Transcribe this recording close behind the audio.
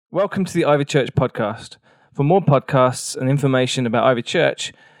Welcome to the Ivy Church podcast. For more podcasts and information about Ivy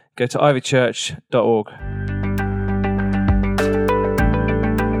Church, go to ivychurch.org.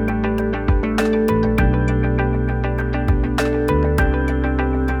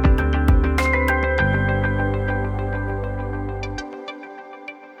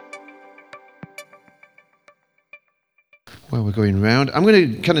 Well, we're going round. I'm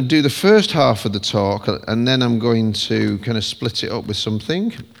going to kind of do the first half of the talk, and then I'm going to kind of split it up with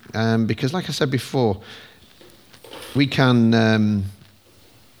something, because like I said before, we can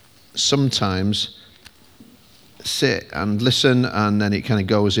sometimes sit and listen, and then it kind of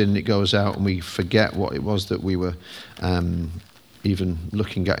goes in, it goes out, and we forget what it was that we were even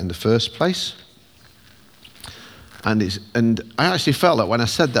looking at in the first place. And I actually felt that when I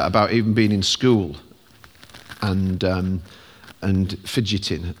said that about even being in school, and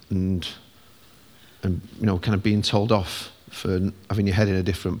fidgeting and you know, kind of being told off for having your head in a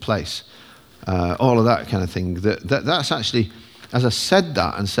different place, all of that kind of thing. That's actually, as I said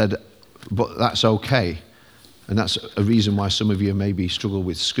that and said, but that's okay, and that's a reason why some of you maybe struggle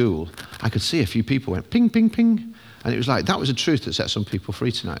with school. I could see a few people went ping, ping, ping, and it was like that was a truth that set some people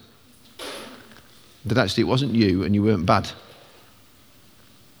free tonight. That actually it wasn't you, and you weren't bad,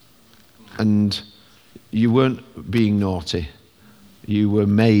 and you weren't being naughty. You were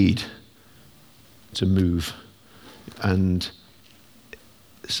made to move, and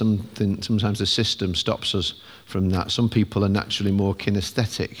sometimes the system stops us from that. Some people are naturally more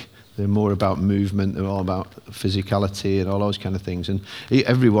kinesthetic. They're more about movement. They're all about physicality and all those kind of things. And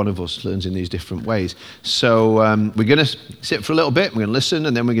every one of us learns in these different ways. So we're going to sit for a little bit. We're going to listen,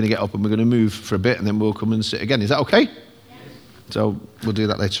 and then we're going to get up and we're going to move for a bit, and then we'll come and sit again. Is that okay? So we'll do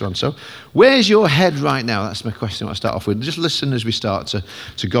that later on. So where's your head right now? That's my question I want to start off with. Just listen as we start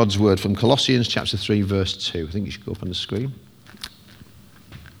to God's word from Colossians chapter 3, verse 2. I think you should go up on the screen.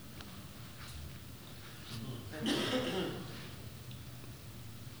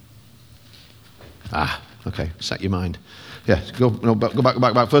 Okay. Set your mind. Yeah, go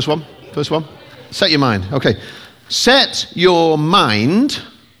back. First one. Set your mind. Okay. Set your mind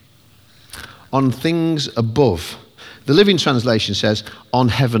on things above. The Living Translation says, on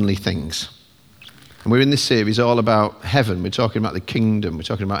heavenly things. And we're in this series all about heaven. We're talking about the kingdom. We're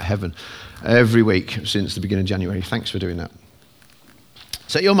talking about heaven every week since the beginning of January. Thanks for doing that.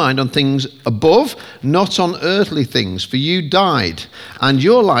 Set your mind on things above, not on earthly things, for you died, and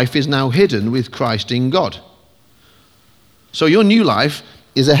your life is now hidden with Christ in God. So your new life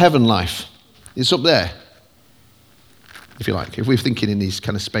is a heaven life. It's up there, if you like. If we're thinking in these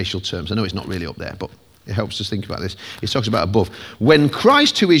kind of spatial terms. I know it's not really up there, but it helps us think about this. It talks about above. When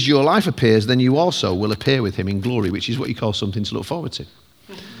Christ, who is your life, appears, then you also will appear with him in glory, which is what you call something to look forward to.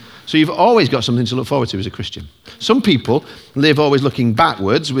 So you've always got something to look forward to as a Christian. Some people live always looking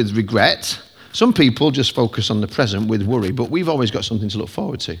backwards with regret. Some people just focus on the present with worry, but we've always got something to look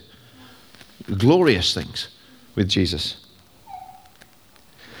forward to. Glorious things with Jesus.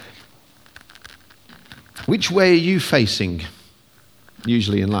 Which way are you facing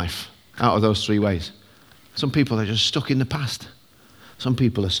usually in life out of those three ways? Some people are just stuck in the past. Some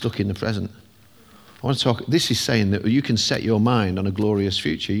people are stuck in the present. I want to talk, this is saying that you can set your mind on a glorious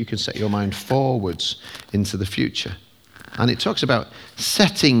future. You can set your mind forwards into the future. And it talks about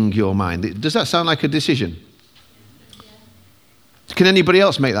setting your mind. Does that sound like a decision? Can anybody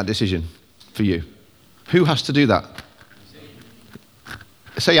else make that decision for you? Who has to do that?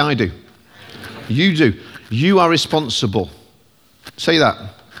 Say, I do. You do. You are responsible. Say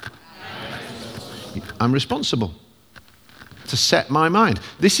that. I'm responsible to set my mind.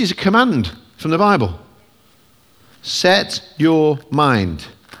 This is a command from the Bible. Set your mind.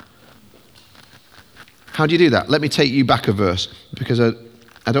 How do you do that? Let me take you back a verse, because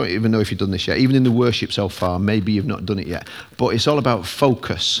I don't even know if you've done this yet. Even in the worship so far, maybe you've not done it yet. But it's all about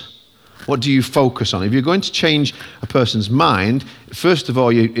focus. What do you focus on? If you're going to change a person's mind, first of all,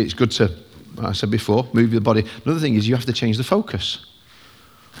 it's good to, like I said before, move your body. Another thing is you have to change the focus.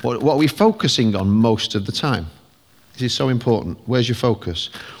 What are we focusing on most of the time? This is so important. Where's your focus?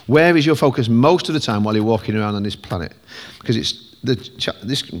 Where is your focus most of the time while you're walking around on this planet? Because this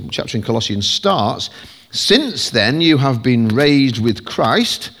chapter in Colossians starts, since then you have been raised with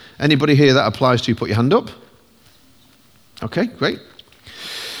Christ. Anybody here that applies to? Put your hand up. Okay, great.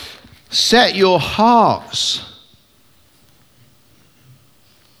 Set your hearts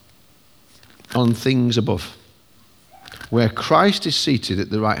on things above, where Christ is seated at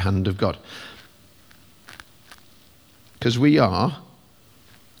the right hand of God. Because we are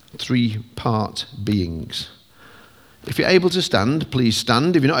three-part beings. If you're able to stand, please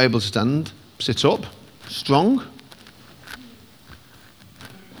stand. If you're not able to stand, sit up, strong.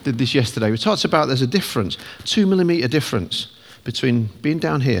 did this yesterday. We talked about there's a difference, 2 millimeter difference between being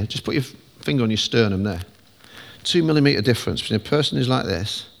down here. Just put your finger on your sternum there. 2 millimeter difference between a person who's like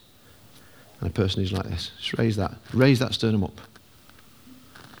this and a person who's like this. Just raise that sternum up.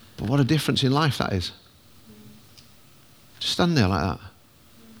 But what a difference in life that is. Just stand there like that.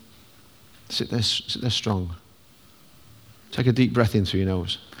 Sit there strong. Take a deep breath in through your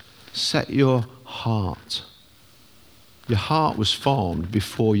nose. Set your heart. Your heart was formed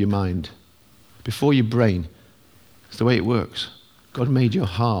before your mind, before your brain. It's the way it works. God made your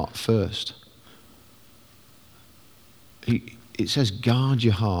heart first. It says guard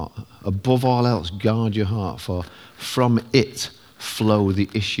your heart. Above all else, guard your heart, for from it flow the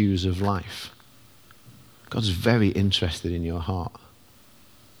issues of life. God's very interested in your heart.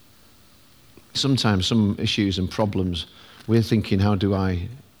 Sometimes some issues and problems, we're thinking, how do I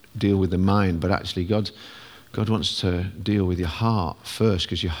deal with the mind? But actually God wants to deal with your heart first,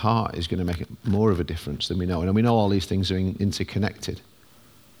 because your heart is going to make more of a difference than we know. And we know all these things are interconnected.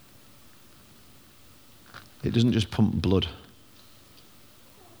 It doesn't just pump blood.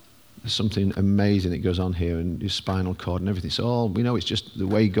 There's something amazing that goes on here, and your spinal cord and everything. So we know it's just the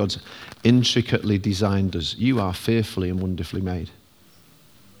way God's intricately designed us. You are fearfully and wonderfully made.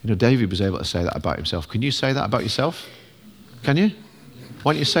 You know, David was able to say that about himself. Can you say that about yourself? Can you?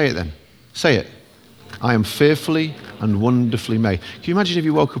 Why don't you say it then? Say it. I am fearfully and wonderfully made. Can you imagine if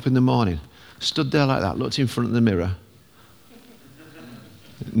you woke up in the morning, stood there like that, looked in front of the mirror?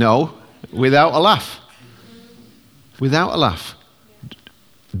 No, without a laugh. Without a laugh.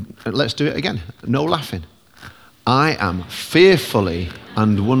 Let's do it again. No laughing. I am fearfully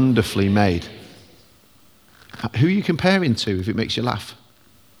and wonderfully made. Who are you comparing to if it makes you laugh?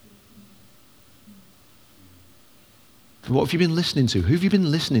 What have you been listening to? Who have you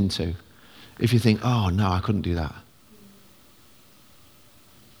been listening to? If you think, oh no, I couldn't do that.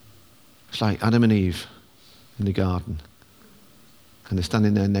 It's like Adam and Eve in the garden. And they're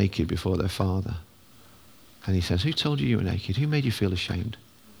standing there naked before their father. And he says, who told you were naked? Who made you feel ashamed?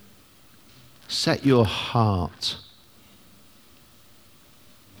 Set your heart.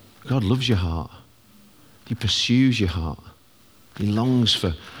 God loves your heart. He pursues your heart. He longs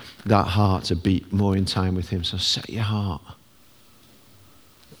for that heart to beat more in time with him. So set your heart.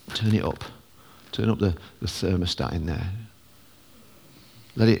 Turn it up. Turn up the thermostat in there.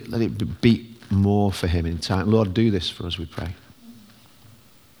 Let it beat more for him in time. Lord, do this for us, we pray.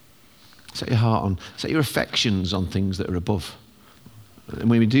 Set your heart on, set your affections on things that are above. And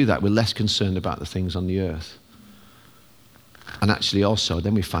when we do that, we're less concerned about the things on the earth. And actually also,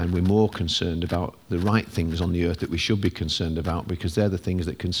 then we find we're more concerned about the right things on the earth that we should be concerned about, because they're the things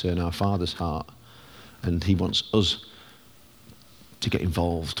that concern our Father's heart. And he wants us to get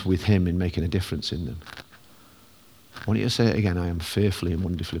involved with him in making a difference in them. I want you to say it again. I am fearfully and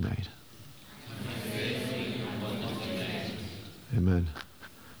wonderfully made. Amen.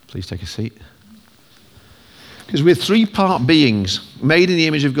 Please take a seat. Because we're three-part beings made in the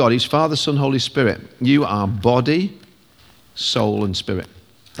image of God. He's Father, Son, Holy Spirit. You are body, soul, and spirit.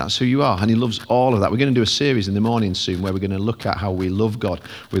 That's who you are. And he loves all of that. We're going to do a series in the morning soon where we're going to look at how we love God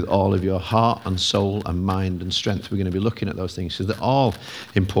with all of your heart and soul and mind and strength. We're going to be looking at those things because they're all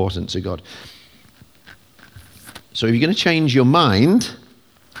important to God. So if you're going to change your mind,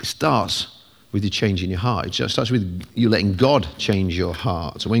 it starts with you changing your heart. It just starts with you letting God change your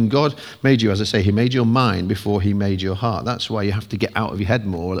heart. So when God made you, as I say, he made your mind before he made your heart. That's why you have to get out of your head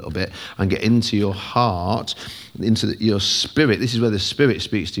more a little bit and get into your heart, into your spirit. This is where the Spirit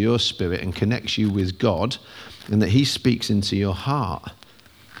speaks to your spirit and connects you with God, and that he speaks into your heart.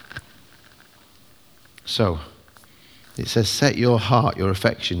 So it says, set your heart, your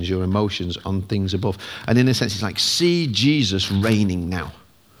affections, your emotions on things above. And in a sense, it's like, see Jesus reigning now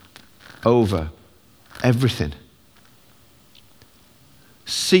over everything.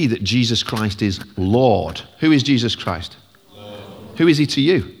 See that Jesus Christ is Lord. Who is Jesus Christ? Lord. Who is he to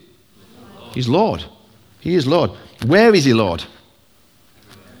you? Lord. He's Lord. He is Lord. Where is he Lord?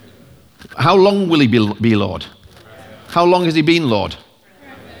 How long will he be Lord? How long has he been Lord?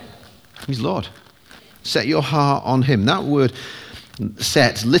 He's Lord. Set your heart on him. That word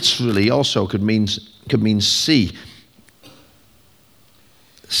set literally also could mean see.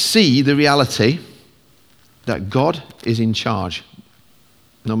 See the reality that God is in charge,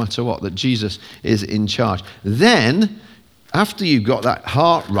 no matter what, that Jesus is in charge. Then, after you've got that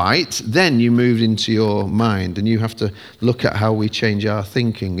heart right, then you move into your mind, and you have to look at how we change our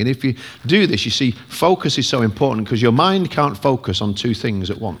thinking. And if you do this, you see, focus is so important because your mind can't focus on two things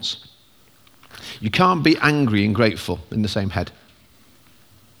at once. You can't be angry and grateful in the same head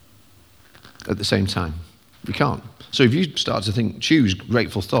at the same time. You can't. So if you start to choose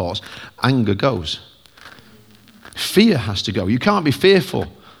grateful thoughts, anger goes. Fear has to go. You can't be fearful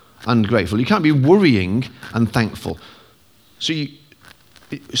and grateful. You can't be worrying and thankful. So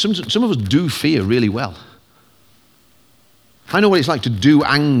some of us do fear really well. I know what it's like to do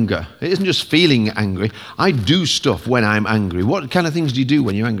anger. It isn't just feeling angry. I do stuff when I'm angry. What kind of things do you do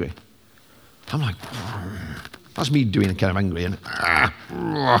when you're angry? I'm like, that's me doing kind of angry. And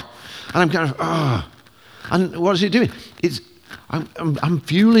I'm kind of, and what is it doing? I'm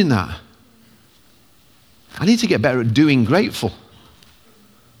fueling that. I need to get better at doing grateful.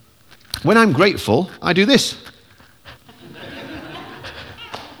 When I'm grateful, I do this.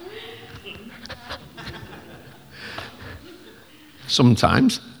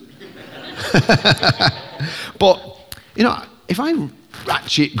 Sometimes. But, if I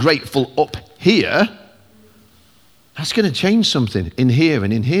ratchet grateful up here, that's going to change something in here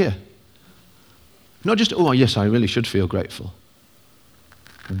and in here. Not just, yes, I really should feel grateful.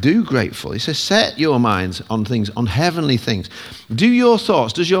 Do grateful. It says, set your minds on things, on heavenly things. Do your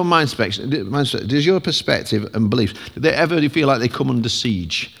thoughts, does your does your perspective and beliefs, do they ever feel like they come under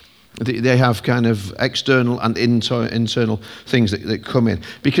siege? They have kind of external and internal things that come in.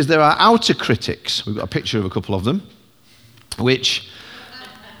 Because there are outer critics, we've got a picture of a couple of them, which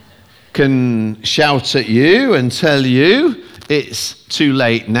can shout at you and tell you it's too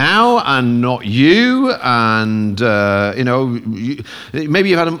late now and not you. And, maybe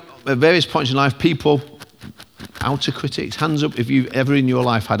you've had at various points in life, people, outer critics. Hands up if you've ever in your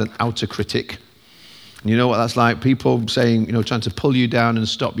life had an outer critic. You know what that's like? People saying, trying to pull you down and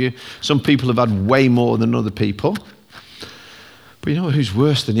stop you. Some people have had way more than other people. But you know who's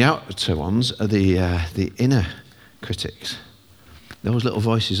worse than the outer ones are the inner critics. Those little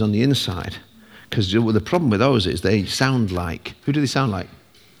voices on the inside. Because the problem with those is they sound like, who do they sound like?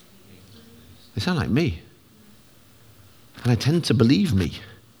 They sound like me. And I tend to believe me.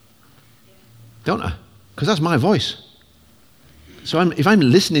 Don't I? Because that's my voice. So if I'm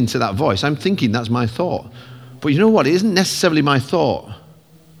listening to that voice, I'm thinking that's my thought. But you know what? It isn't necessarily my thought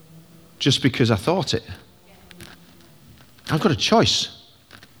just because I thought it. I've got a choice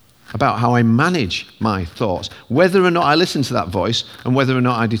about how I manage my thoughts, whether or not I listen to that voice and whether or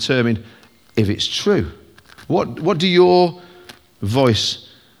not I determine if it's true. What do your voice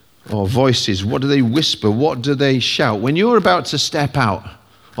or voices, what do they whisper? What do they shout? When you're about to step out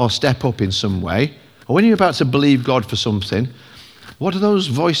or step up in some way, or when you're about to believe God for something, what do those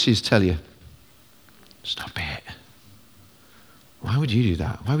voices tell you? Stop it. Why would you do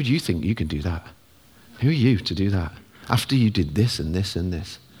that? Why would you think you can do that? Who are you to do that? After you did this and this and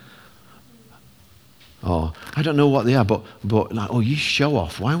this. Oh, I don't know what they are, but like, you show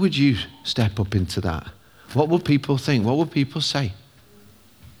off. Why would you step up into that? What would people think? What would people say?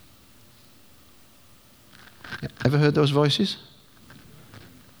 Ever heard those voices?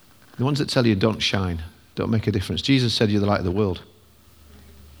 The ones that tell you don't shine, don't make a difference. Jesus said you're the light of the world.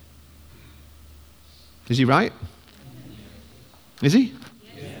 Is he right? Is he?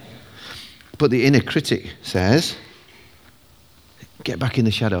 Yeah. But the inner critic says, get back in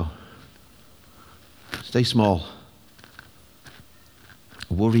the shadow. Stay small.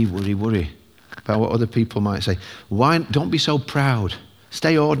 Worry about what other people might say. Don't be so proud.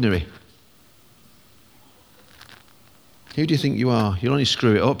 Stay ordinary. Who do you think you are? You'll only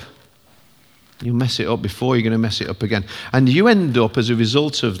screw it up. You'll mess it up before you're going to mess it up again. And you end up, as a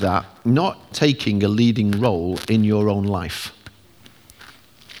result of that, not taking a leading role in your own life.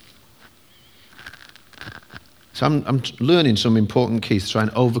 So I'm learning some important keys to try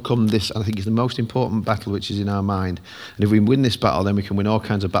and overcome this. I think it's the most important battle which is in our mind. And if we win this battle, then we can win all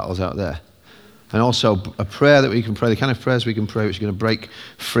kinds of battles out there. And also a prayer that we can pray, the kind of prayers we can pray which are going to break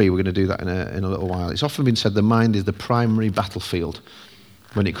free. We're going to do that in a little while. It's often been said the mind is the primary battlefield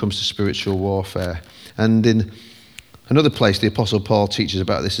when it comes to spiritual warfare. And in another place, the Apostle Paul teaches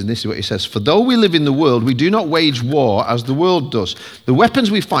about this, and this is what he says: for though we live in the world, we do not wage war as the world does. The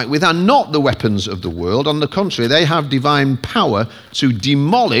weapons we fight with are not the weapons of the world. On the contrary, they have divine power to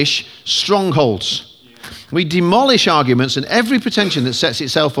demolish strongholds. We demolish arguments and every pretension that sets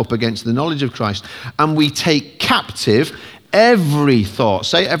itself up against the knowledge of Christ, and we take captive every thought.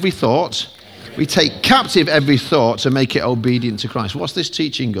 Say every thought. We take captive every thought to make it obedient to Christ. What's this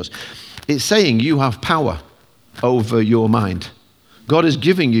teaching us? It's saying you have power over your mind. God is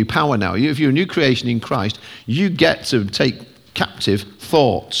giving you power now. If you're a new creation in Christ, you get to take captive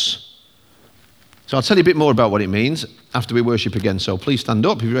thoughts. So I'll tell you a bit more about what it means after we worship again. So please stand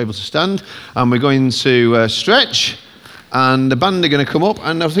up if you're able to stand. And we're going to stretch. And the band are going to come up.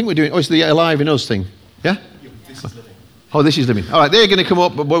 And I think we're doing, it's the Alive in Us thing. Yeah? Oh, this is living. All right, they're going to come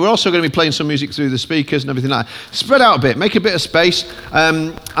up, but we're also going to be playing some music through the speakers and everything like that. Spread out a bit, make a bit of space.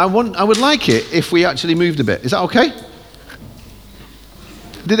 I would like it if we actually moved a bit. Is that okay?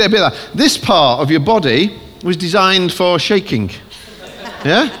 Did it a bit of that? This part of your body was designed for shaking.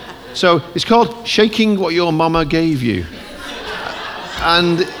 Yeah? So it's called shaking what your mama gave you.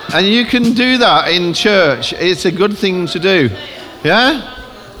 And you can do that in church. It's a good thing to do. Yeah?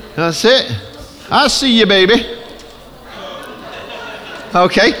 That's it. I see you, baby.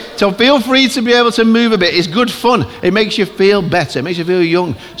 Okay, so feel free to be able to move a bit. It's good fun. It makes you feel better. It makes you feel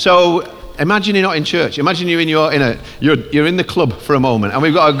young. So imagine you're not in church. Imagine you're in the club for a moment, and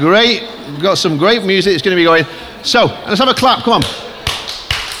we've got some great music that's going to be going. So let's have a clap. Come on.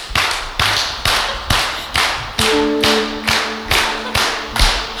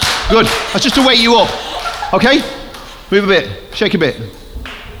 Good. That's just to wake you up. Okay, move a bit, shake a bit.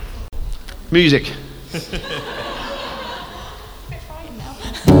 Music.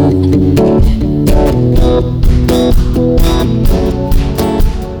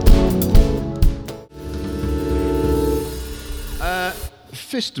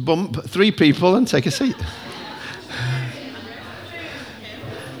 Fist bump 3 people and take a seat.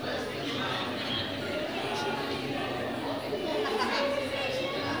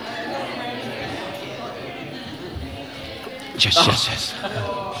 Yes.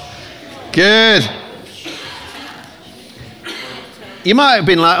 Good. You might have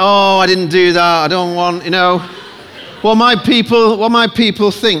been like, oh, I didn't do that. I don't want, what my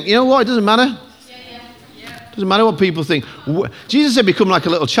people think. You know what? It doesn't matter. Doesn't matter what people think. Jesus said, become like a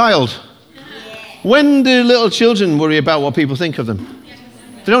little child. When do little children worry about what people think of them?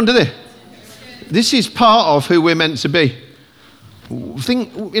 They don't, do they? This is part of who we're meant to be.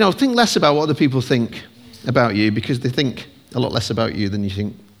 Think less about what other people think about you, because they think a lot less about you than you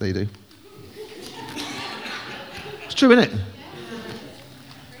think they do. It's true, isn't it?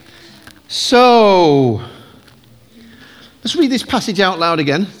 So, let's read this passage out loud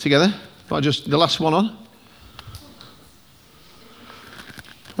again together. Just the last one on.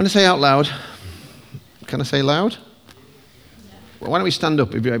 When I say out loud, can I say loud? Well, why don't we stand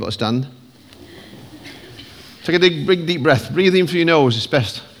up if you're able to stand? Take a big deep breath. Breathe in through your nose, it's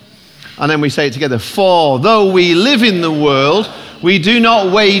best. And then we say it together. For though we live in the world, we do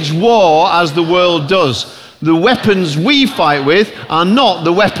not wage war as the world does. The weapons we fight with are not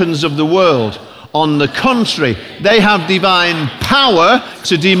the weapons of the world. On the contrary, they have divine power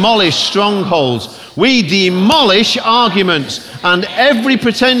to demolish strongholds. We demolish arguments and every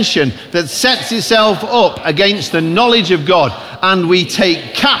pretension that sets itself up against the knowledge of God, and we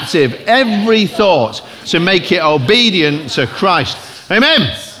take captive every thought to make it obedient to Christ. Amen?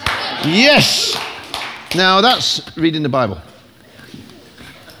 Yes. Now that's reading the Bible.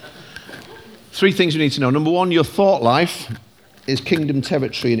 3 things we need to know. Number 1, your thought life is kingdom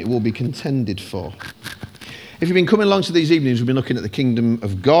territory and it will be contended for. If you've been coming along to these evenings, we've been looking at the kingdom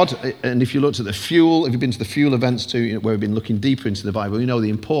of God. And if you looked at if you've been to the Fuel events too, where we've been looking deeper into the Bible, you know the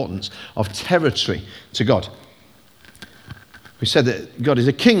importance of territory to God. We said that God is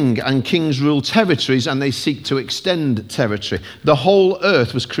a king and kings rule territories and they seek to extend territory. The whole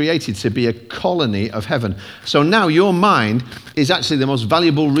earth was created to be a colony of heaven. So now your mind is actually the most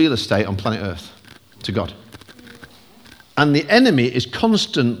valuable real estate on planet Earth to God. And the enemy is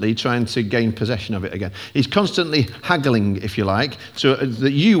constantly trying to gain possession of it again. He's constantly haggling, if you like, so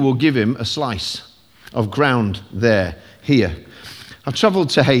that you will give him a slice of ground here. I've travelled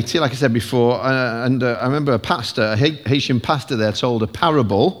to Haiti, like I said before, and I remember a Haitian pastor there told a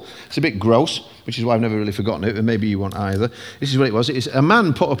parable. It's a bit gross, which is why I've never really forgotten it, and maybe you won't either. This is what it was. It's a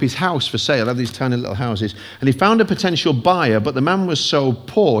man put up his house for sale, had these tiny little houses, and he found a potential buyer, but the man was so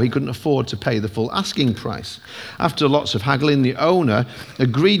poor he couldn't afford to pay the full asking price. After lots of haggling, the owner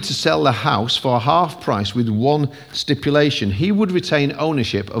agreed to sell the house for half price with one stipulation. He would retain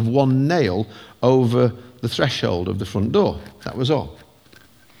ownership of one nail over the threshold of the front door. That was all.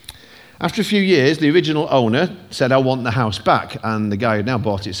 After a few years, the original owner said, I want the house back. And the guy who now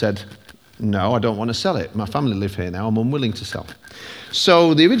bought it said, no, I don't want to sell it. My family live here now. I'm unwilling to sell.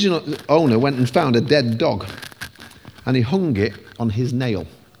 So the original owner went and found a dead dog and he hung it on his nail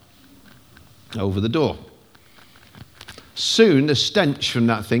over the door. Soon, the stench from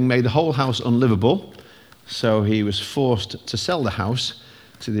that thing made the whole house unlivable. So he was forced to sell the house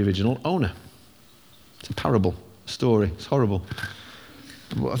to the original owner. It's a parable story. It's horrible.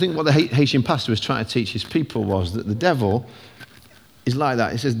 I think what the Haitian pastor was trying to teach his people was that the devil is like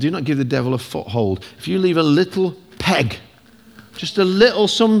that. He says, do not give the devil a foothold. If you leave a little peg, just a little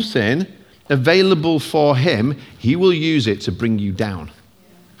something available for him, he will use it to bring you down.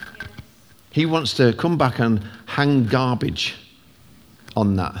 He wants to come back and hang garbage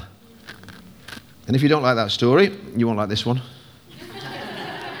on that. And if you don't like that story, you won't like this one.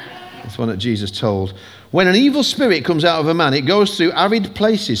 That's one that Jesus told. When an evil spirit comes out of a man, it goes through arid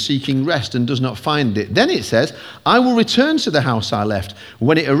places seeking rest and does not find it. Then it says, I will return to the house I left.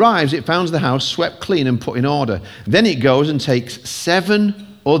 When it arrives, it finds the house swept clean and put in order. Then it goes and takes 7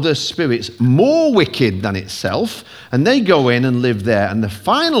 other spirits more wicked than itself, and they go in and live there. And the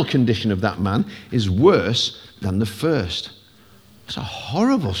final condition of that man is worse than the first. It's a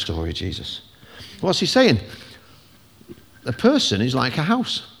horrible story, Jesus. What's he saying? A person is like a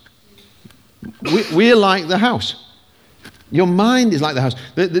house. We're like the house. Your mind is like the house.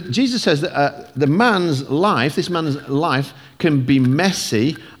 Jesus says that this man's life can be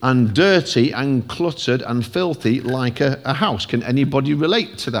messy and dirty and cluttered and filthy like a house. Can anybody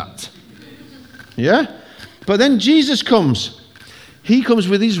relate to that? Yeah? But then Jesus comes. He comes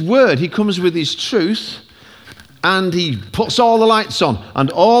with his word. He comes with his truth. And he puts all the lights on. And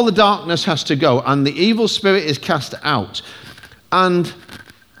all the darkness has to go. And the evil spirit is cast out. And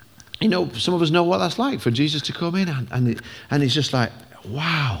you know, some of us know what that's like for Jesus to come in and it's just like,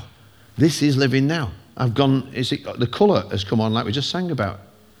 wow, this is living now. The colour has come on like we just sang about.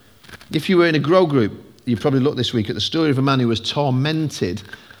 If you were in a grow group, you probably looked this week at the story of a man who was tormented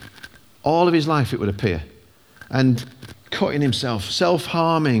all of his life, it would appear, and cutting himself,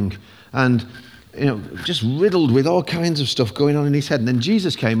 self-harming, and just riddled with all kinds of stuff going on in his head. And then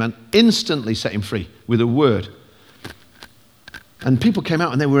Jesus came and instantly set him free with a word. And people came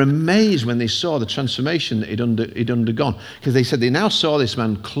out and they were amazed when they saw the transformation that he'd undergone. Because they said they now saw this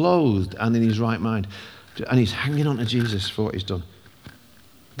man clothed and in his right mind. And he's hanging on to Jesus for what he's done.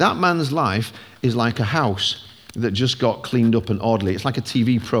 That man's life is like a house that just got cleaned up and orderly. It's like a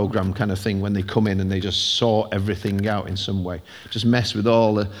TV program kind of thing when they come in and they just sort everything out in some way. Just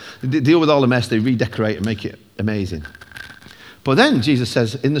deal with all the mess, they redecorate and make it amazing. But then Jesus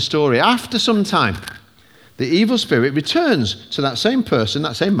says in the story, after some time, the evil spirit returns to that same person,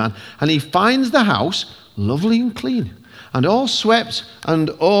 that same man, and he finds the house lovely and clean and all swept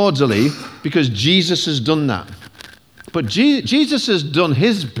and orderly because Jesus has done that. But Jesus has done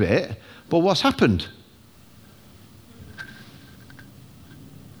his bit, but what's happened?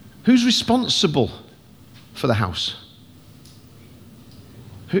 Who's responsible for the house?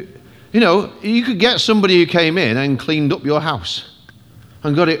 You could get somebody who came in and cleaned up your house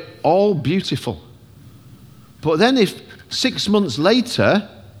and got it all beautiful. But then if 6 months later,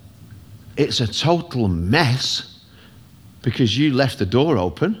 it's a total mess because you left the door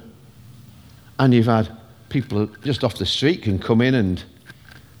open and you've had people just off the street can come in and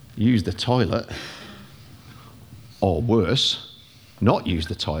use the toilet, or worse, not use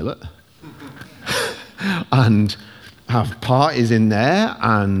the toilet, and have parties in there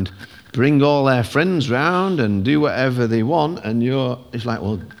and bring all their friends round and do whatever they want, and it's like,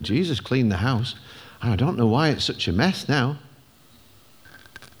 well, Jesus cleaned the house. I don't know why it's such a mess now.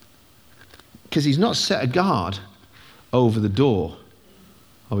 Because he's not set a guard over the door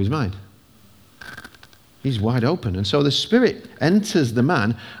of his mind. He's wide open. And so the spirit enters the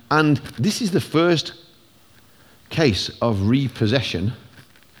man, and this is the first case of repossession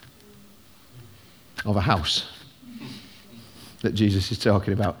of a house that Jesus is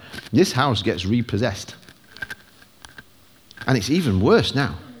talking about. This house gets repossessed. And it's even worse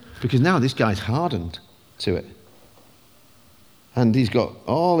now. Because now this guy's hardened to it. And he's got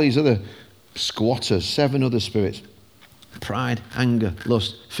all these other squatters, 7 other spirits. Pride, anger,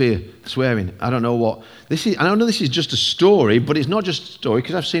 lust, fear, swearing. I don't know what. I don't know this is just a story, but it's not just a story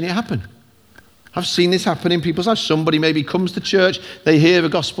because I've seen it happen. I've seen this happen in people's lives. Somebody maybe comes to church, they hear a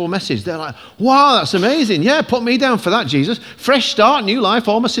gospel message. They're like, wow, that's amazing. Yeah, put me down for that, Jesus. Fresh start, new life,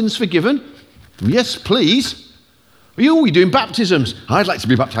 all my sins forgiven. Yes, please. Are you doing baptisms? I'd like to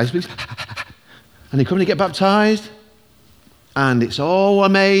be baptized, please. And they come and get baptized. And it's all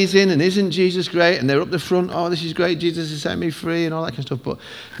amazing. And isn't Jesus great? And they're up the front. Oh, this is great. Jesus has set me free and all that kind of stuff. But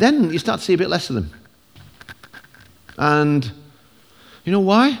then you start to see a bit less of them. And you know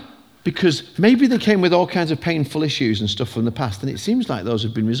why? Because maybe they came with all kinds of painful issues and stuff from the past. And it seems like those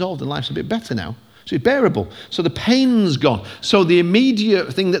have been resolved and life's a bit better now. So it's bearable. So the pain's gone. So the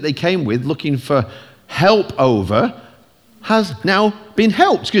immediate thing that they came with, looking for help over, has now been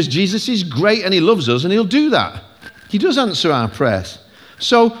helped because Jesus is great and he loves us and he'll do that. He does answer our prayers.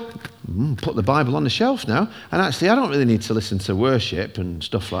 So put the Bible on the shelf now, and actually I don't really need to listen to worship and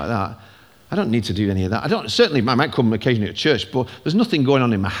stuff like that. I don't need to do any of that. Certainly I might come occasionally at church, but there's nothing going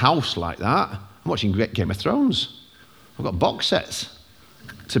on in my house like that. I'm watching Game of Thrones. I've got box sets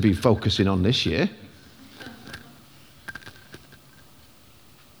to be focusing on this year.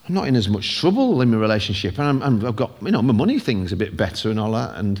 I'm not in as much trouble in my relationship, and I've got, my money thing's a bit better and all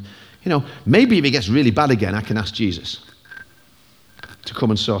that, and, maybe if it gets really bad again, I can ask Jesus to come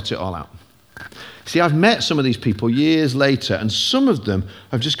and sort it all out. See, I've met some of these people years later, and some of them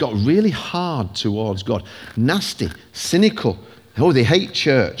have just got really hard towards God. Nasty, cynical. Oh, they hate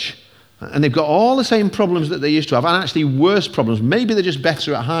church. And they've got all the same problems that they used to have, and actually worse problems. Maybe they're just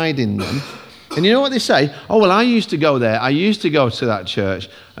better at hiding them. And you know what they say? Oh, well, I used to go there. I used to go to that church.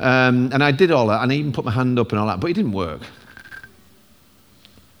 And I did all that, and I even put my hand up and all that. But it didn't work.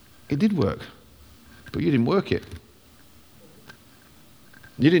 It did work. But you didn't work it.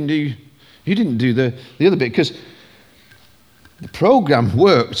 You didn't do the other bit, because the program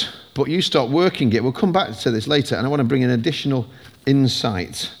worked, but you stopped working it. We'll come back to this later, and I want to bring an additional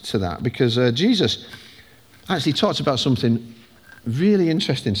insight to that, because Jesus actually talks about something really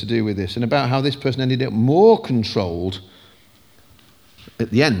interesting to do with this, and about how this person ended up more controlled at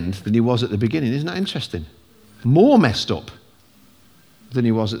the end than he was at the beginning. Isn't that interesting? More messed up than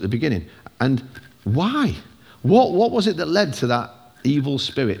he was at the beginning. And why? What was it that led to that evil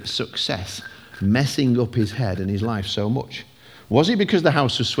spirit success messing up his head and his life so much? Was it because the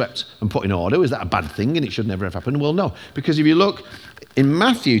house was swept and put in order? Was that a bad thing and it should never have happened? Well, no. Because if you look in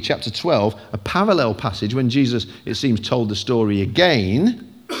Matthew chapter 12, a parallel passage, when Jesus, it seems, told the story again,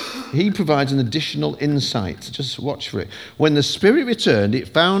 he provides an additional insight. Just watch for it. When the spirit returned, it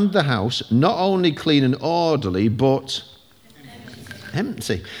found the house not only clean and orderly, but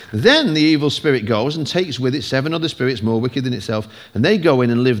empty. Then the evil spirit goes and takes with it 7 other spirits more wicked than itself, and they go in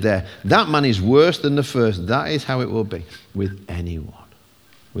and live there. That man is worse than the first. That is how it will be with anyone.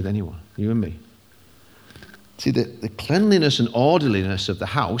 With anyone. You and me. See, the cleanliness and orderliness of the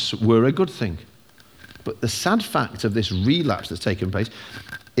house were a good thing. But the sad fact of this relapse that's taken place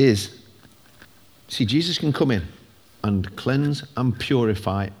is, see, Jesus can come in and cleanse and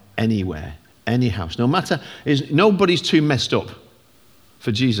purify anywhere, any house. No matter, nobody's too messed up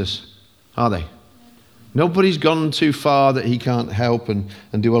for Jesus, are they? Nobody's gone too far that he can't help and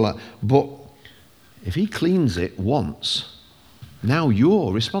do all that. But if he cleans it once, now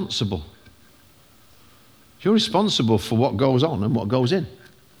you're responsible. You're responsible for what goes on and what goes in.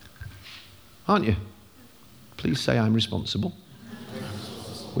 Aren't you? Please say, I'm responsible.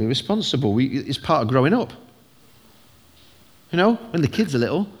 We're responsible. It's part of growing up. When the kids are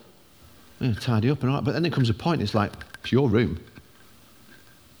little, tidy up and all that. But then there comes a point, it's like, it's your room.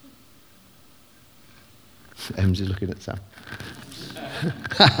 Em's looking at Sam.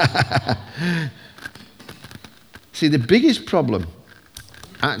 See, the biggest problem,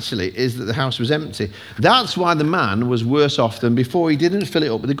 actually, is that the house was empty. That's why the man was worse off than before. He didn't fill it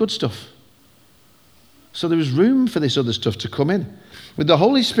up with the good stuff. So there was room for this other stuff to come in. With the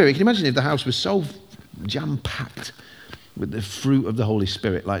Holy Spirit, can you imagine if the house was so jam-packed with the fruit of the Holy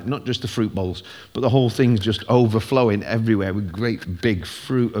Spirit, like not just the fruit bowls, but the whole thing's just overflowing everywhere with great big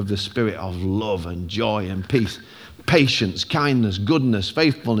fruit of the Spirit of love and joy and peace, patience, kindness, goodness,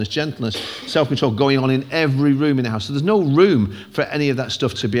 faithfulness, gentleness, self-control going on in every room in the house. So there's no room for any of that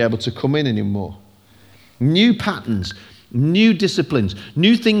stuff to be able to come in anymore. New patterns, new disciplines,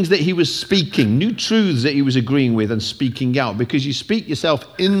 new things that he was speaking, new truths that he was agreeing with and speaking out, because you speak yourself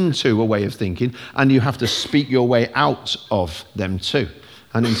into a way of thinking and you have to speak your way out of them too,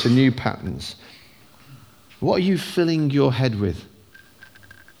 and into new patterns. What are you filling your head with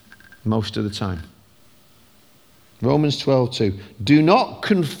most of the time? Romans 12:2. Do not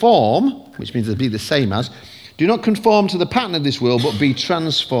conform, which means to be the same as, do not conform to the pattern of this world, but be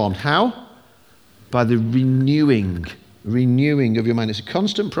transformed. How? By the renewing of your mind. It's a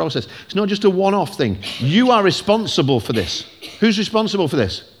constant process. It's not just a one-off thing. You are responsible for this. Who's responsible for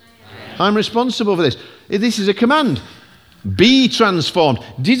this? I'm responsible for this. This is a command. Be transformed.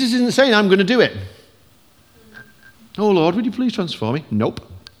 Jesus isn't saying, I'm going to do it. Oh, Lord, would you please transform me? Nope.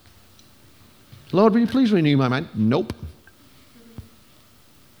 Lord, will you please renew my mind? Nope.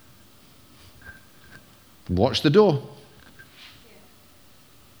 Watch the door.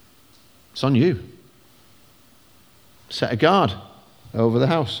 It's on you. Set a guard over the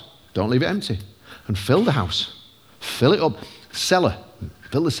house. Don't leave it empty. And fill the house. Fill it up. Cellar.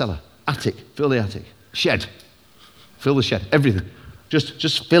 Fill the cellar. Attic. Fill the attic. Shed. Fill the shed. Everything.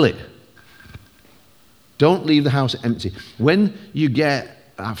 Just fill it. Don't leave the house empty. When you get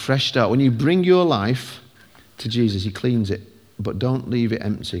a fresh start, when you bring your life to Jesus, he cleans it. But don't leave it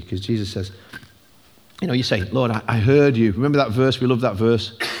empty, because Jesus says, you say, Lord, I heard you. Remember that verse? We love that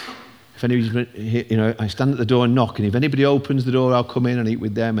verse. If anybody's, I stand at the door and knock, and if anybody opens the door, I'll come in and eat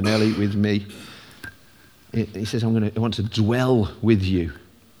with them, and they'll eat with me. He says, I want to dwell with you.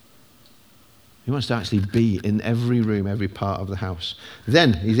 He wants to actually be in every room, every part of the house.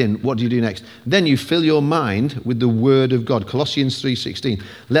 Then he's in. What do you do next? Then you fill your mind with the word of God. Colossians 3:16.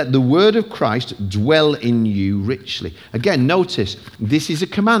 Let the word of Christ dwell in you richly. Again, notice, this is a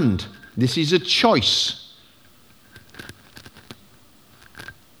command. This is a choice.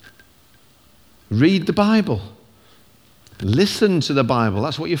 Read the Bible. Listen to the Bible.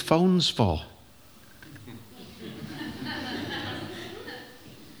 That's what your phone's for.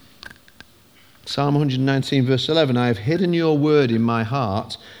 Psalm 119 verse 11, I have hidden your word in my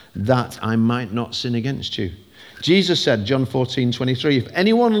heart that I might not sin against you. Jesus said, John 14:23, if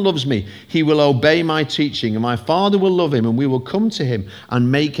anyone loves me, he will obey my teaching, and my Father will love him, and we will come to him and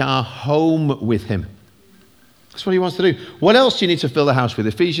make our home with him. That's what he wants to do. What else do you need to fill the house with?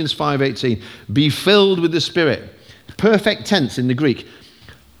 Ephesians 5:18, be filled with the Spirit. Perfect tense in the Greek.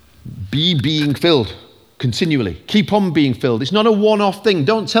 Be being filled. Continually. Keep on being filled. It's not a one-off thing.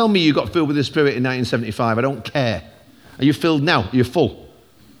 Don't tell me you got filled with the Spirit in 1975. I don't care. Are you filled now? Are you full?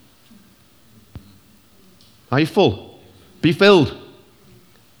 Are you full? Be filled.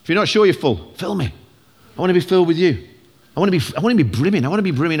 If you're not sure you're full, fill me. I want to be filled with you. I want to be brimming. I want to be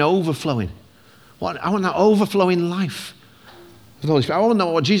brimming, overflowing. I want that overflowing life. I want to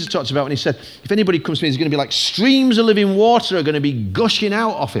know what Jesus talks about when he said, if anybody comes to me, there's going to be like streams of living water are going to be gushing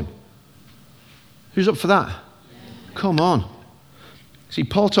out of him. Who's up for that? Come on. See,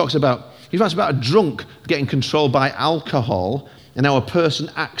 Paul talks about a drunk getting controlled by alcohol and how a person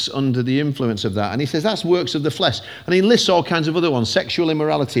acts under the influence of that. And he says that's works of the flesh. And he lists all kinds of other ones: sexual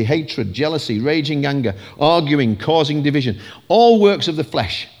immorality, hatred, jealousy, raging anger, arguing, causing division. All works of the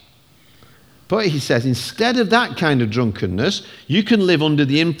flesh. But he says instead of that kind of drunkenness, you can live under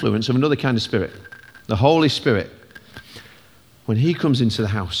the influence of another kind of spirit, the Holy Spirit. When he comes into the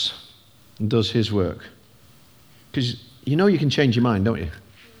house and does his work. Because you know you can change your mind, don't you?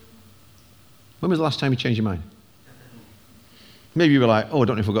 When was the last time you changed your mind? Maybe you were like, oh, I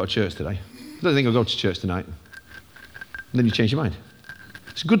don't know if I'll go to church today. I don't think I'll go to church tonight. And then you change your mind.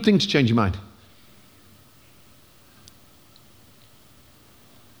 It's a good thing to change your mind.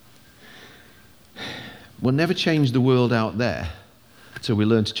 We'll never change the world out there until we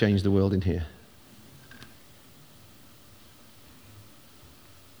learn to change the world in here.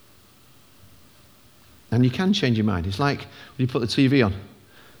 And you can change your mind. It's like when you put the TV on,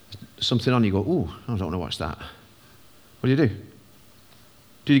 something on, you go, ooh, I don't want to watch that. What do?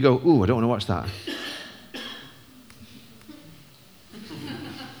 Do you go, ooh, I don't want to watch that?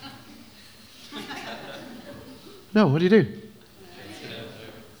 No, what do?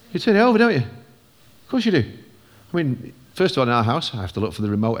 You turn it over, don't you? Of course you do. I mean, first of all, in our house, I have to look for the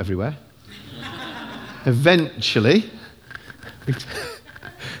remote everywhere. Eventually,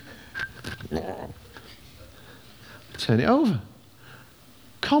 turn it over.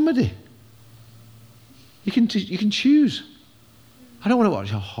 Comedy. You can choose. I don't want to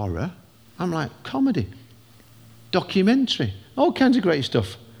watch a horror. I'm like, comedy. Documentary. All kinds of great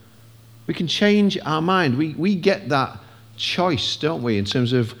stuff. We can change our mind. We get that choice, don't we, in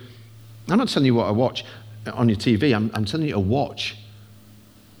terms of, I'm not telling you what I watch on your TV. I'm telling you to watch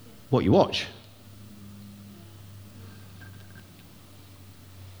what you watch.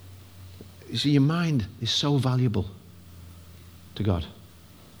 You see, your mind is so valuable to God.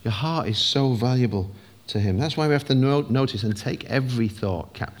 Your heart is so valuable to him. That's why we have to notice and take every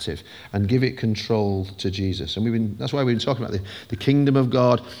thought captive and give it control to Jesus. And that's why we've been talking about the kingdom of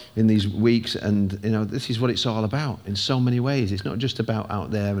God in these weeks. And this is what it's all about in so many ways. It's not just about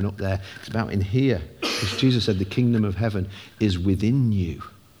out there and up there. It's about in here. Because Jesus said the kingdom of heaven is within you.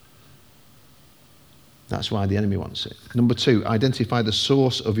 That's why the enemy wants it. Number 2, identify the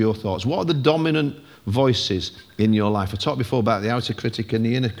source of your thoughts. What are the dominant voices in your life? I talked before about the outer critic and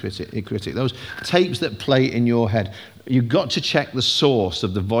the inner critic. Those tapes that play in your head. You've got to check the source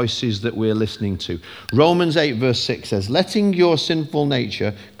of the voices that we're listening to. Romans 8 verse 6 says, letting your sinful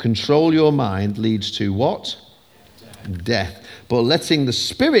nature control your mind leads to what? Death. But letting the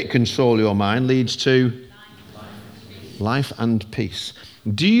Spirit control your mind leads to life and peace.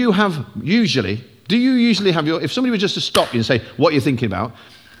 Do you usually have if somebody was just to stop you and say, what are you thinking about?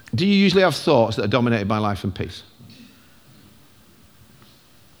 Do you usually have thoughts that are dominated by life and peace?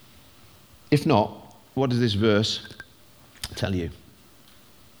 If not, what does this verse tell you?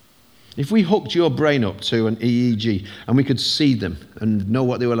 If we hooked your brain up to an EEG and we could see them and know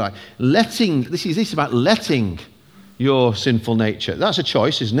what they were like, this is about letting your sinful nature. That's a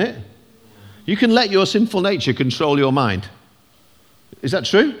choice, isn't it? You can let your sinful nature control your mind. Is that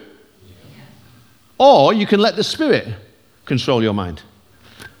true? Or you can let the Spirit control your mind.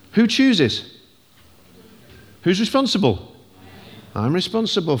 Who chooses? Who's responsible? I'm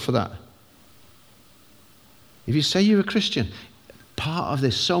responsible for that. If you say you're a Christian, part of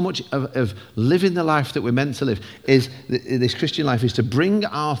this, so much of living the life that we're meant to live, is this Christian life is to bring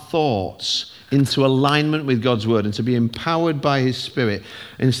our thoughts into alignment with God's word and to be empowered by his Spirit.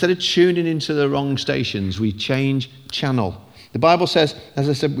 And instead of tuning into the wrong stations, we change channel. The Bible says, as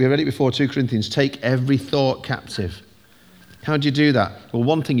I said, we read it before, 2 Corinthians, take every thought captive. How do you do that? Well,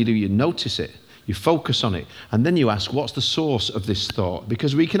 one thing you do, you notice it. You focus on it. And then you ask, what's the source of this thought?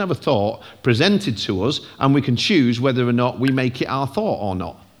 Because we can have a thought presented to us and we can choose whether or not we make it our thought or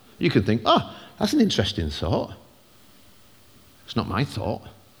not. You can think, oh, that's an interesting thought. It's not my thought.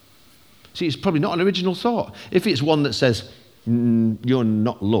 See, it's probably not an original thought. If it's one that says, you're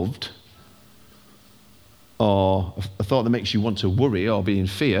not loved, or a thought that makes you want to worry or be in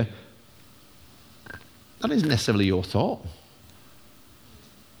fear, that isn't necessarily your thought.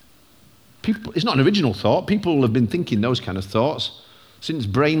 It's not an original thought. People have been thinking those kind of thoughts since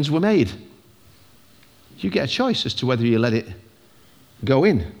brains were made. You get a choice as to whether you let it go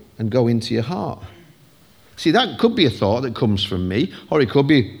in and go into your heart. See, that could be a thought that comes from me, or it could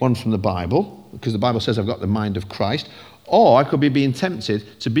be one from the Bible, because the Bible says I've got the mind of Christ, or I could be being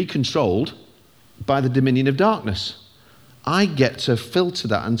tempted to be controlled by the dominion of darkness. I get to filter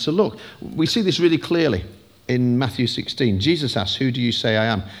that and to look. We see this really clearly in Matthew 16. Jesus asked, who do you say I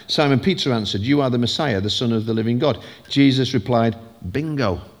am? Simon Peter answered, you are the Messiah, the Son of the living God. Jesus replied,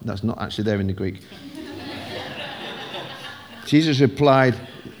 bingo. That's not actually there in the Greek. Jesus replied,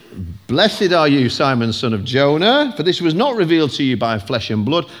 blessed are you, Simon, son of Jonah, for this was not revealed to you by flesh and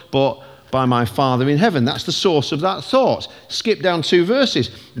blood, but by my Father in heaven. That's the source of that thought. Skip down 2 verses.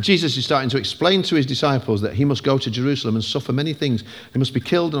 Jesus is starting to explain to his disciples that he must go to Jerusalem and suffer many things. He must be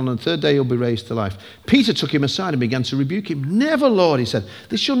killed, and on the 3rd day he'll be raised to life. Peter took him aside and began to rebuke him. Never, Lord, he said,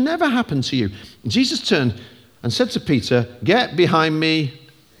 this shall never happen to you. Jesus turned and said to Peter, get behind me,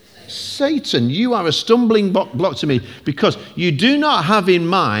 Satan. You are a stumbling block to me, because you do not have in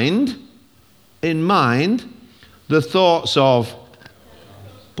mind the thoughts of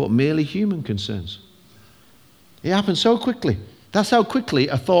but merely human concerns. It happens so quickly. That's how quickly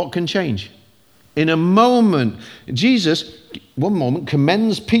a thought can change. In a moment, Jesus, one moment,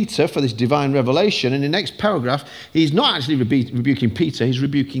 commends Peter for this divine revelation, and in the next paragraph, he's not actually rebuking Peter, he's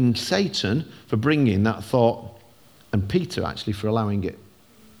rebuking Satan for bringing that thought, and Peter actually for allowing it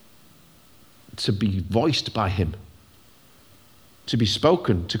to be voiced by him, to be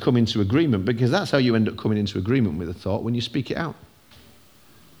spoken, to come into agreement, because that's how you end up coming into agreement with a thought, when you speak it out.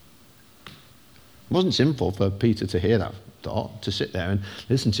 It wasn't sinful for Peter to hear that thought, to sit there and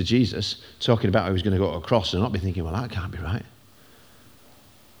listen to Jesus talking about how he was going to go to a cross and not be thinking, well, that can't be right.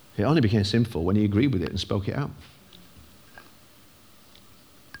 It only became sinful when he agreed with it and spoke it out.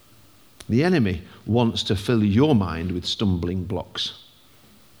 The enemy wants to fill your mind with stumbling blocks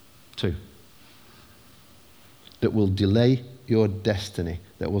too, that will delay your destiny,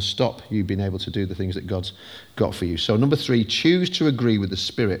 that will stop you being able to do the things that God's got for you. So number 3, choose to agree with the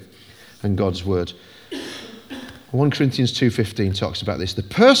Spirit and God's word. 1 Corinthians 2:15 talks about this. The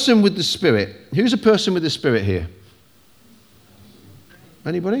person with the Spirit. Who's a person with the Spirit here?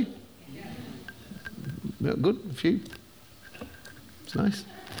 Anybody? Yeah. Good, a few. It's nice.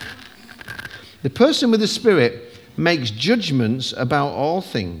 The person with the Spirit makes judgments about all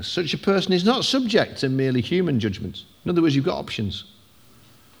things. Such a person is not subject to merely human judgments. In other words, you've got options.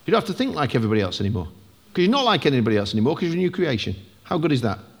 You don't have to think like everybody else anymore, because you're not like anybody else anymore, because you're a new creation. How good is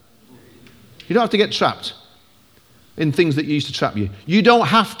that? You don't have to get trapped in things that used to trap you. You don't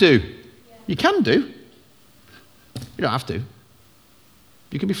have to. You can do. You don't have to.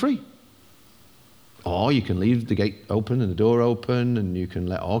 You can be free. Or you can leave the gate open and the door open, and you can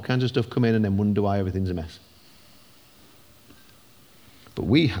let all kinds of stuff come in and then wonder why everything's a mess. But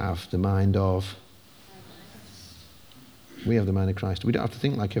we have the mind of Christ. We don't have to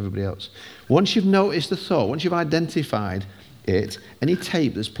think like everybody else. Once you've noticed the thought, once you've identified it, any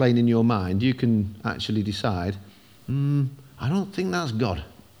tape that's playing in your mind, you can actually decide, I don't think that's God.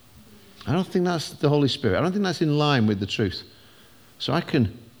 I don't think that's the Holy Spirit. I don't think that's in line with the truth. So I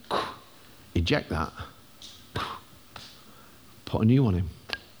can eject that, put a new one in.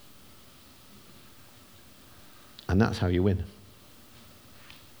 And that's how you win.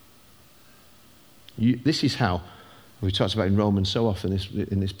 This is how we talked about in Romans so often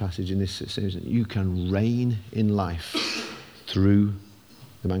in this passage, in this series. You can reign in life through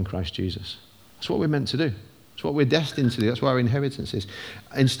the man Christ Jesus. That's what we're meant to do. That's what we're destined to do. That's what our inheritance is.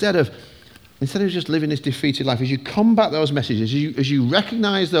 Instead of just living this defeated life, as you combat those messages, as you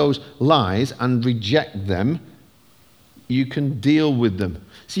recognize those lies and reject them, you can deal with them.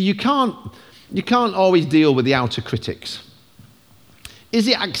 See, you can't always deal with the outer critics. Is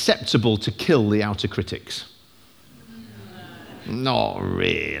it acceptable to kill the outer critics? Not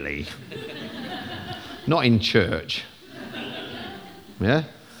really. Not in church. Yeah?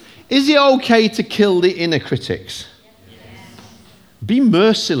 Is it okay to kill the inner critics? Be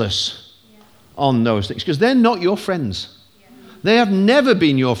merciless on those things, because they're not your friends. They have never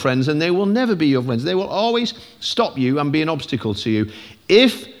been your friends, and they will never be your friends. They will always stop you and be an obstacle to you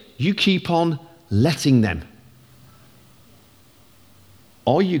if you keep on letting them.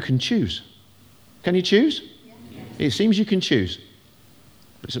 Or you can choose. Can you choose? It seems you can choose.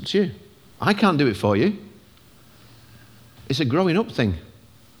 But it's up to you. I can't do it for you. It's a growing up thing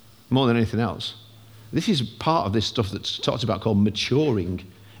more than anything else. This is part of this stuff that's talked about called maturing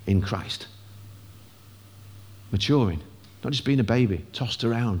in Christ. Maturing. Not just being a baby, tossed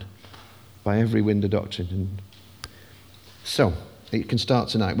around by every wind of doctrine. And so, it can start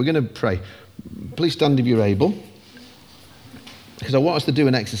tonight. We're going to pray. Please stand if you're able, because I want us to do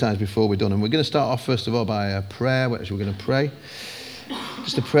an exercise before we're done. And we're going to start off, first of all, by a prayer, which we're going to pray.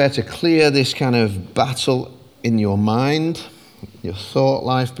 Just a prayer to clear this kind of battle in your mind, your thought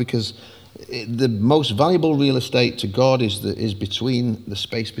life, because the most valuable real estate to God is between the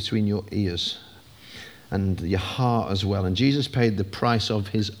space between your ears and your heart as well. And Jesus paid the price of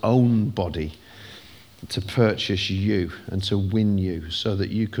his own body to purchase you and to win you so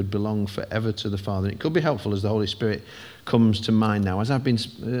that you could belong forever to the Father. It could be helpful as the Holy Spirit comes to mind now. As I've been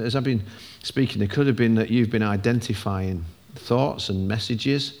speaking, it could have been that you've been identifying thoughts and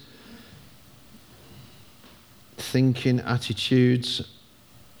messages, thinking, attitudes,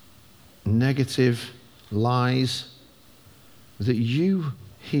 negative lies that you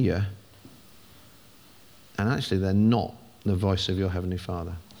hear, and actually they're not the voice of your Heavenly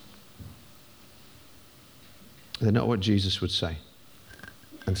Father. They're not what Jesus would say.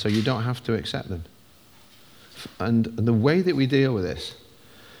 And so you don't have to accept them. And the way that we deal with this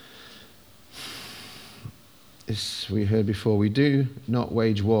is, we heard before, we do not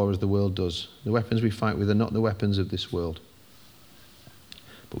wage war as the world does. The weapons we fight with are not the weapons of this world.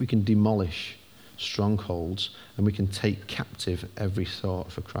 But we can demolish strongholds, and we can take captive every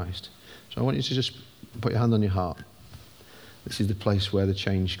thought for Christ. So I want you to just put your hand on your heart. This is the place where the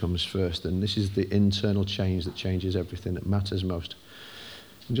change comes first, and this is the internal change that changes everything, that matters most.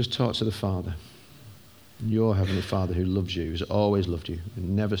 And just talk to the Father, your Heavenly Father who loves you, who's always loved you,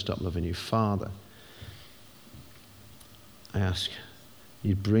 and never stopped loving you. Father, I ask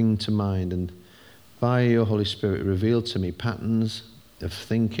you bring to mind, and by your Holy Spirit reveal to me patterns of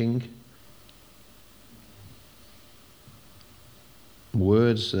thinking,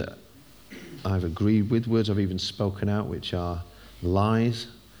 words that I've agreed with, words I've even spoken out, which are lies,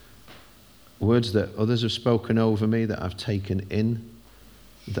 words that others have spoken over me that I've taken in,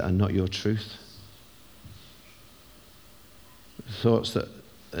 that are not your truth, thoughts that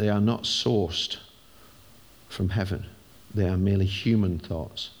they are not sourced from heaven, they are merely human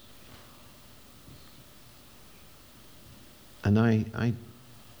thoughts. And I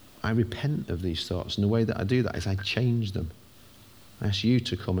repent of these thoughts, and the way that I do that is I change them. I ask you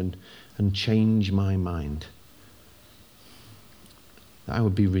to come and change my mind. That I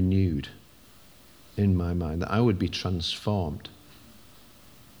would be renewed in my mind, that I would be transformed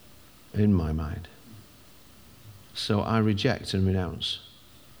in my mind. So I reject and renounce.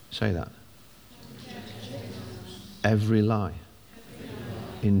 Say that. Every lie.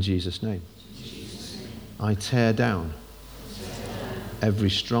 In Jesus' name. I tear down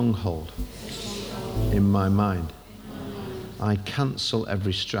every stronghold in my mind. I cancel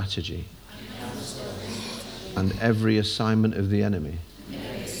every strategy and every assignment of the enemy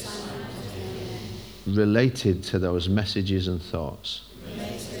related to those messages and thoughts.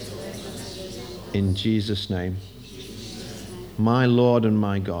 In Jesus' name, my Lord and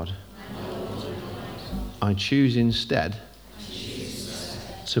my God, I choose instead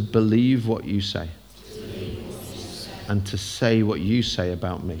to believe what you say and to say what you say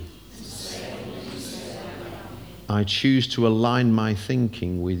about me. I choose to align my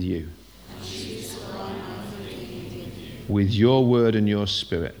thinking with you, with your word and your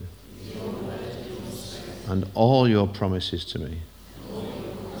spirit, and all your promises to me.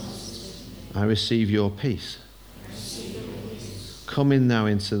 I receive your peace. Come in now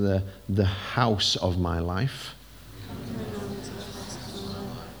into the house of my life,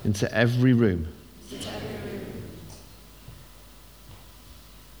 into every room.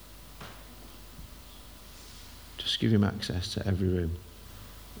 Just give him access to every room,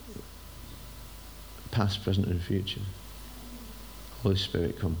 past, present, and future. Holy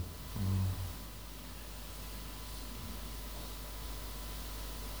Spirit, come.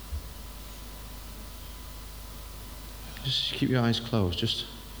 Just keep your eyes closed.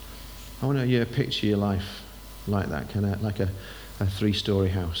 I want you to picture your life like that, kind of like a 3-story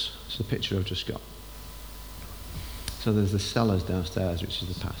house. It's the picture I've just got. So there's the cellars downstairs, which is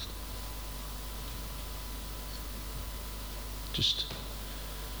the past. Just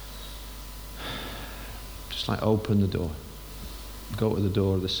like open the door. Go to the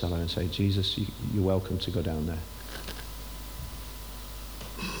door of the cellar and say, Jesus, you're welcome to go down there.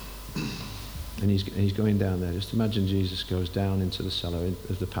 And he's going down there. Just imagine Jesus goes down into the cellar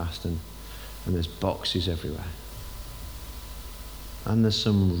of the past, and there's boxes everywhere. And there's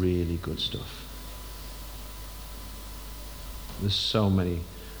some really good stuff. There's so many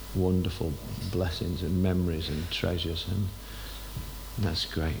wonderful blessings and memories and treasures, and that's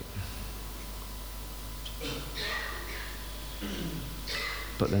great.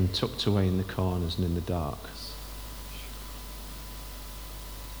 But then tucked away in the corners and in the dark,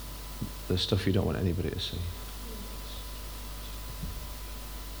 there's stuff you don't want anybody to see.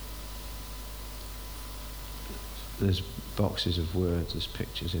 There's boxes of words, there's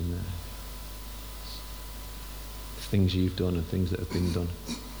pictures in there. Things you've done and things that have been done.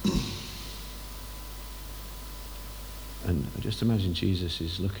 And just imagine Jesus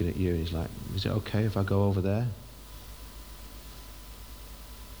is looking at you and he's like, is it okay if I go over there?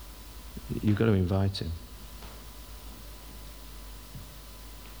 You've got to invite him.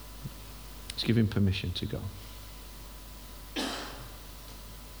 Just give him permission to go.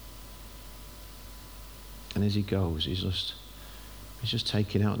 And as he goes, he's just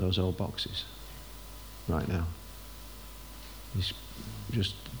taking out those old boxes right now. He's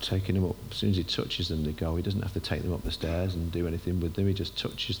just taking them up. As soon as he touches them, they go. He doesn't have to take them up the stairs and do anything with them. He just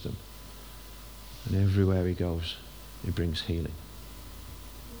touches them. And everywhere he goes, he brings healing.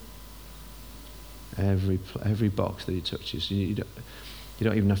 Every box that he touches, you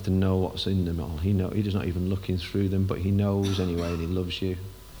don't even have to know what's in them all. He's not even looking through them, but he knows anyway, and he loves you.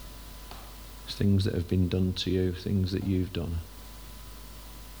 It's things that have been done to you, things that you've done,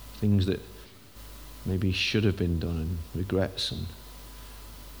 things that maybe should have been done, and regrets, and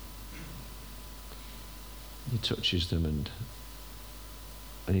he touches them,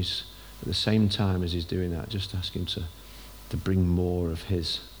 and he's at the same time as he's doing that, just ask him to bring more of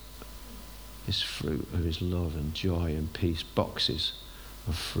his fruit, of his love and joy and peace, boxes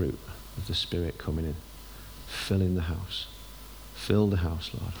of fruit of the Spirit coming in, filling the house. Fill the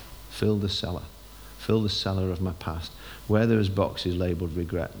house, Lord. Fill the cellar. Fill the cellar of my past. Where there's boxes labelled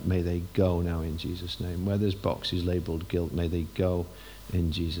regret, may they go now in Jesus' name. Where there's boxes labelled guilt, may they go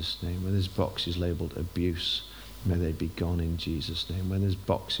in Jesus' name. Where there's boxes labelled abuse, may they be gone in Jesus' name. Where there's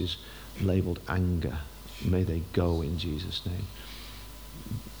boxes labelled anger, may they go in Jesus' name.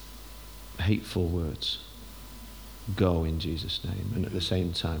 Hateful words, go in Jesus' name. And at the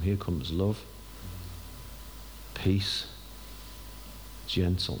same time, here comes love, peace,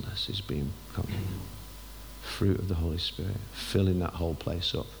 gentleness is being coming. Fruit of the Holy Spirit, filling that whole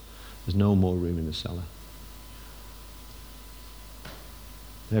place up. There's no more room in the cellar.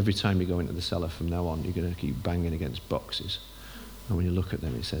 Every time you go into the cellar from now on, you're going to keep banging against boxes. And when you look at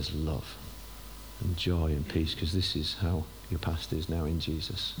them, it says love and joy and peace, because this is how your past is now in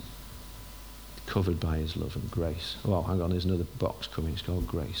Jesus. Covered by his love and grace. Oh, hang on, there's another box coming. It's called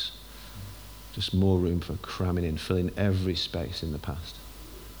grace. Just more room for cramming in, filling every space in the past.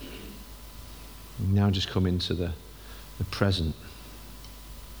 Now just come into the present.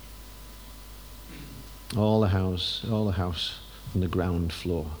 All the house on the ground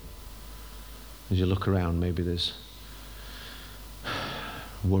floor. As you look around, maybe there's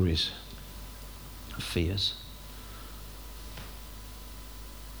worries, fears,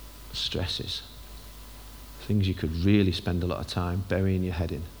 stresses, things you could really spend a lot of time burying your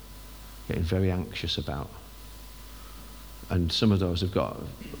head in, getting very anxious about. And some of those have got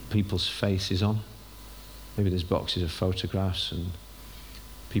people's faces on. Maybe there's boxes of photographs and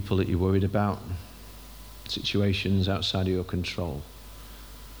people that you're worried about, situations outside of your control.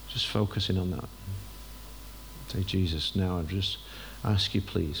 Just focusing on that. Say, Jesus, now I just ask you,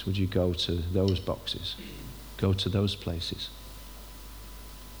 please, would you go to those boxes? Go to those places.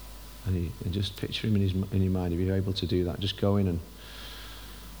 And just picture him in your mind. If you're able to do that, just go in and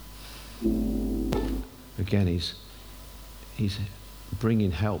again, he's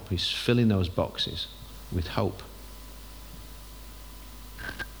bringing help. He's filling those boxes with hope,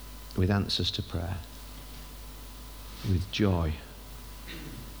 with answers to prayer, with joy.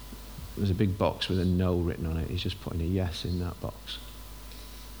 There's a big box with a no written on it. He's just putting a yes in that box.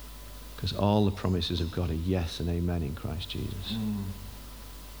 Because all the promises of God are yes and amen in Christ Jesus.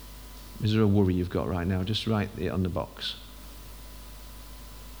 Is there a worry you've got right now? Just write it on the box.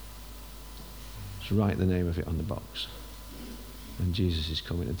 Just write the name of it on the box. And Jesus is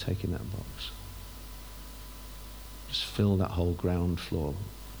coming and taking that box. Just fill that whole ground floor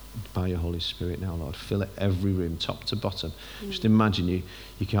by your Holy Spirit now, Lord. Fill it every room, top to bottom. Just imagine you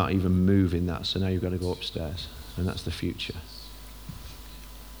can't even move in that, so now you've got to go upstairs, and that's the future.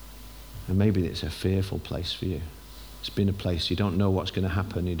 And maybe it's a fearful place for you. It's been a place you don't know what's going to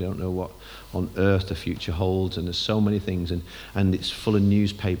happen, you don't know what on earth the future holds, and there's so many things, and it's full of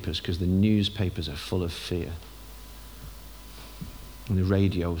newspapers, because the newspapers are full of fear. And the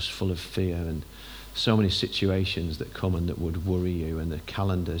radio's full of fear, and so many situations that come and that would worry you, and the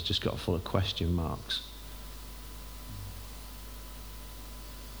calendar's just got full of question marks.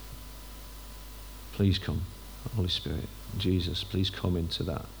 Please come, Holy Spirit, Jesus, please come into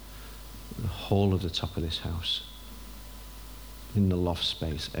the whole of the top of this house, in the loft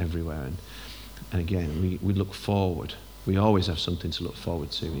space, everywhere. And again, we look forward. We always have something to look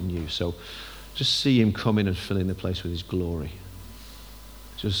forward to in you. So just see him come in and fill in the place with his glory.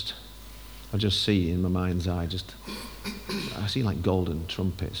 I just see in my mind's eye, I see like golden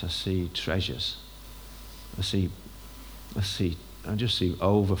trumpets. I see treasures. I just see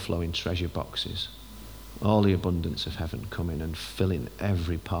overflowing treasure boxes. All the abundance of heaven coming and filling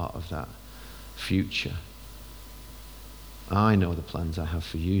every part of that future. I know the plans I have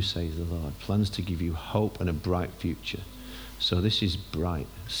for you, says the Lord. Plans to give you hope and a bright future. So this is bright.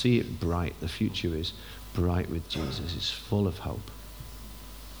 See it bright. The future is bright with Jesus. It's full of hope.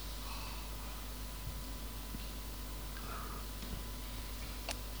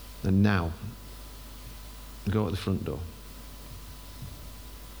 And now, go at the front door.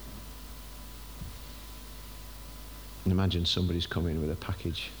 And imagine somebody's coming with a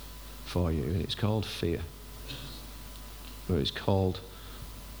package for you, and it's called fear. Or it's called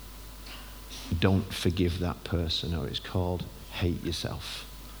don't forgive that person, or it's called hate yourself,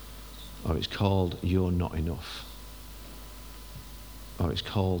 or it's called you're not enough, or it's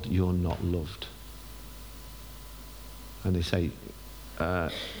called you're not loved. And they say,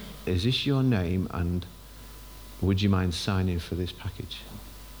 is this your name, and would you mind signing for this package?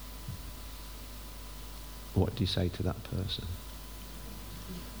 What do you say to that person?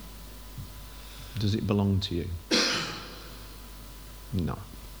 Does it belong to you? No.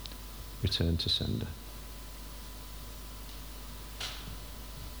 Return to sender.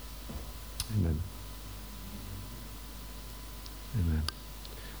 Amen. Amen.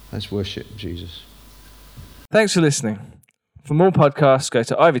 Let's worship Jesus. Thanks for listening. For more podcasts, go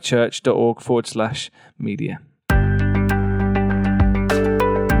to ivychurch.org/media.